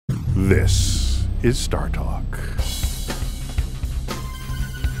This is StarTalk.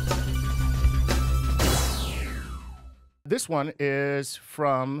 This one is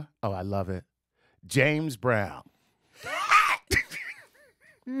from, oh, I love it, James Brown.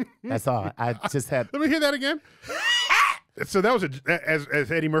 That's all. I just had. Let me hear that again. So that was,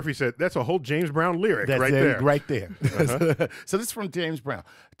 as Eddie Murphy said, that's a whole James Brown lyric right there. Right there. So this is from James Brown.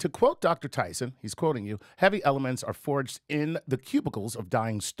 To quote Dr. Tyson, he's quoting you, heavy elements are forged in the cubicles of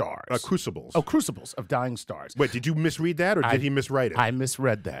dying stars. Crucibles. Oh, crucibles of dying stars. Wait, did you misread that or did he miswrite it? I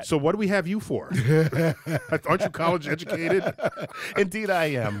misread that. So what do we have you for? Aren't you college educated? Indeed I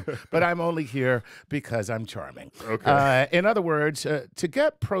am, but I'm only here because I'm charming. Okay. In other words, to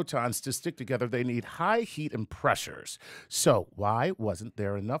get protons to stick together, they need high heat and pressures. So why wasn't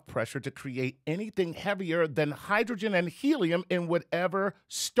there enough pressure to create anything heavier than hydrogen and helium in whatever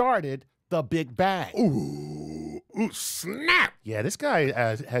started the Big Bang? Ooh, snap! Yeah, this guy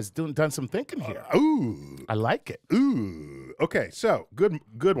has done some thinking here. Ooh. I like it. Ooh. Okay, so good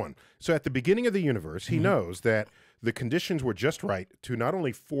one. So at the beginning of the universe, he knows that the conditions were just right to not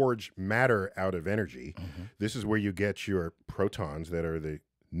only forge matter out of energy. This is where you get your protons that are the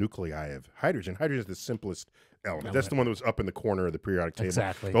nuclei of hydrogen. Hydrogen is the simplest element. That's the one that was up in the corner of the periodic table.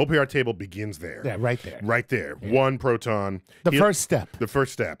 Exactly. The whole periodic table begins there. Yeah, right there. Right there. Yeah. One proton. The first step. The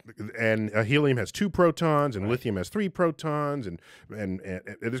first step. And helium has 2 protons, and lithium has 3 protons, and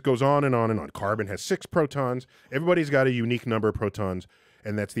this goes on and on and on. Carbon has 6 protons. Everybody's got a unique number of protons,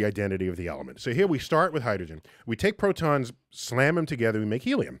 and that's the identity of the element. So here we start with hydrogen. We take protons, slam them together, we make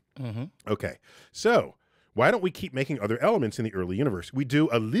helium. Okay. So why don't we keep making other elements in the early universe? We do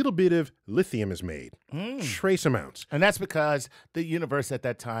a little bit of lithium is made, trace amounts. And that's because the universe at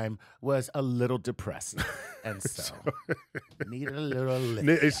that time was a little depressed. And so needed a little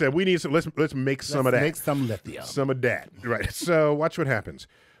lithium. They said, we need some, let's make some of that. Make some lithium. Some of that, right. So watch what happens.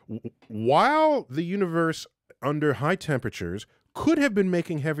 While the universe under high temperatures could have been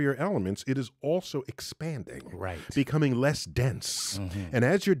making heavier elements, it is also expanding, right, becoming less dense. And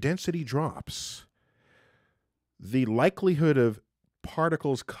as your density drops, the likelihood of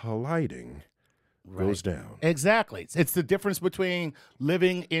particles colliding goes down. Exactly. It's the difference between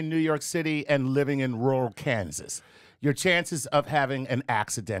living in New York City and living in rural Kansas. Your chances of having an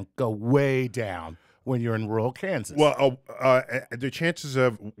accident go way down when you're in rural Kansas. Well, the chances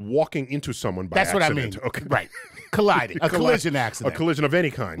of walking into someone by accident. That's what I mean. Okay. Right. Colliding. A collision accident. A collision of any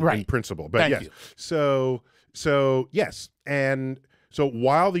kind, in principle. But Thank yes. you. So yes. And so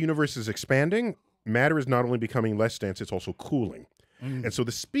while the universe is expanding, matter is not only becoming less dense, it's also cooling. And so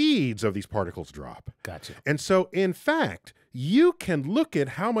the speeds of these particles drop. Gotcha. And so, in fact, you can look at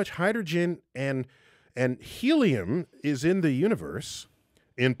how much hydrogen and helium is in the universe,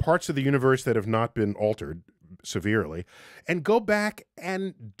 in parts of the universe that have not been altered severely, and go back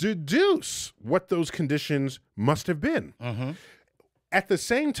and deduce what those conditions must have been. At the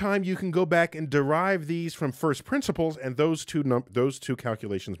same time, you can go back and derive these from first principles, and those two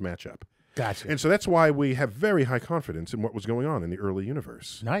calculations match up. Gotcha. And so that's why we have very high confidence in what was going on in the early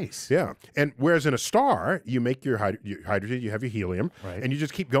universe. Nice. Yeah. And whereas in a star, you make your hydrogen, you have your helium, and you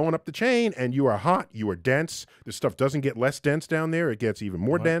just keep going up the chain, and you are hot, you are dense. This stuff doesn't get less dense down there. It gets even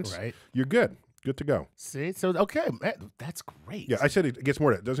more dense. Right. You're good. Good to go. See? So, okay. Man, that's great. Yeah, I said it gets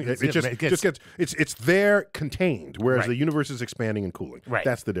more dense. Doesn't it? Just gets it's there contained, whereas the universe is expanding and cooling. Right.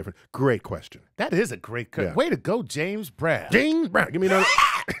 That's the difference. Great question. That is a great question. Way to go, James Brown. James Brown. Give me another.